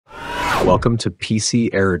Welcome to PC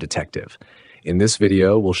Error Detective. In this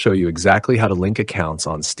video, we'll show you exactly how to link accounts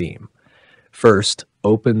on Steam. First,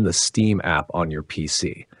 open the Steam app on your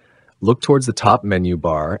PC. Look towards the top menu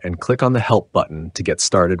bar and click on the Help button to get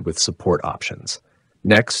started with support options.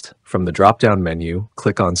 Next, from the drop-down menu,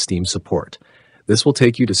 click on Steam Support. This will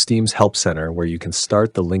take you to Steam's Help Center where you can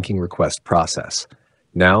start the linking request process.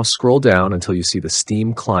 Now scroll down until you see the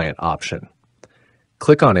Steam Client option.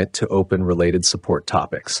 Click on it to open related support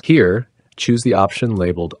topics. Here, choose the option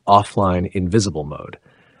labeled Offline Invisible Mode.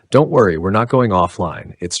 Don't worry, we're not going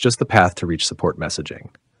offline. It's just the path to reach support messaging.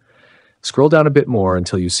 Scroll down a bit more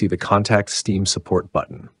until you see the Contact Steam Support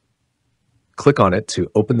button. Click on it to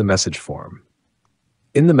open the message form.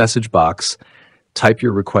 In the message box, type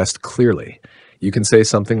your request clearly. You can say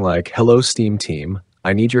something like, "Hello Steam team,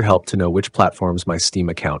 I need your help to know which platforms my Steam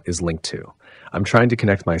account is linked to. I'm trying to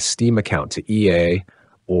connect my Steam account to EA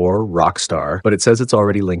or Rockstar, but it says it's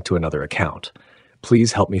already linked to another account.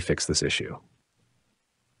 Please help me fix this issue."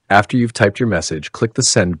 After you've typed your message, click the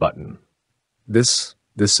Send button. This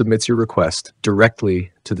submits your request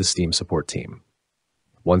directly to the Steam support team.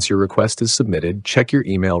 Once your request is submitted, check your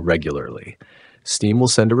email regularly. Steam will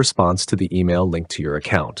send a response to the email linked to your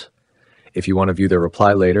account. If you want to view their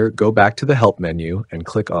reply later, go back to the Help menu and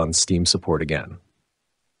click on Steam Support again.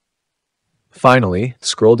 Finally,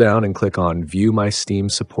 scroll down and click on View My Steam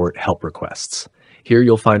Support Help Requests. Here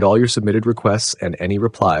you'll find all your submitted requests and any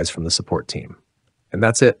replies from the support team. And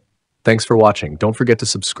that's it. Thanks for watching. Don't forget to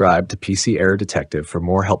subscribe to PC Error Detective for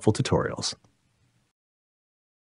more helpful tutorials.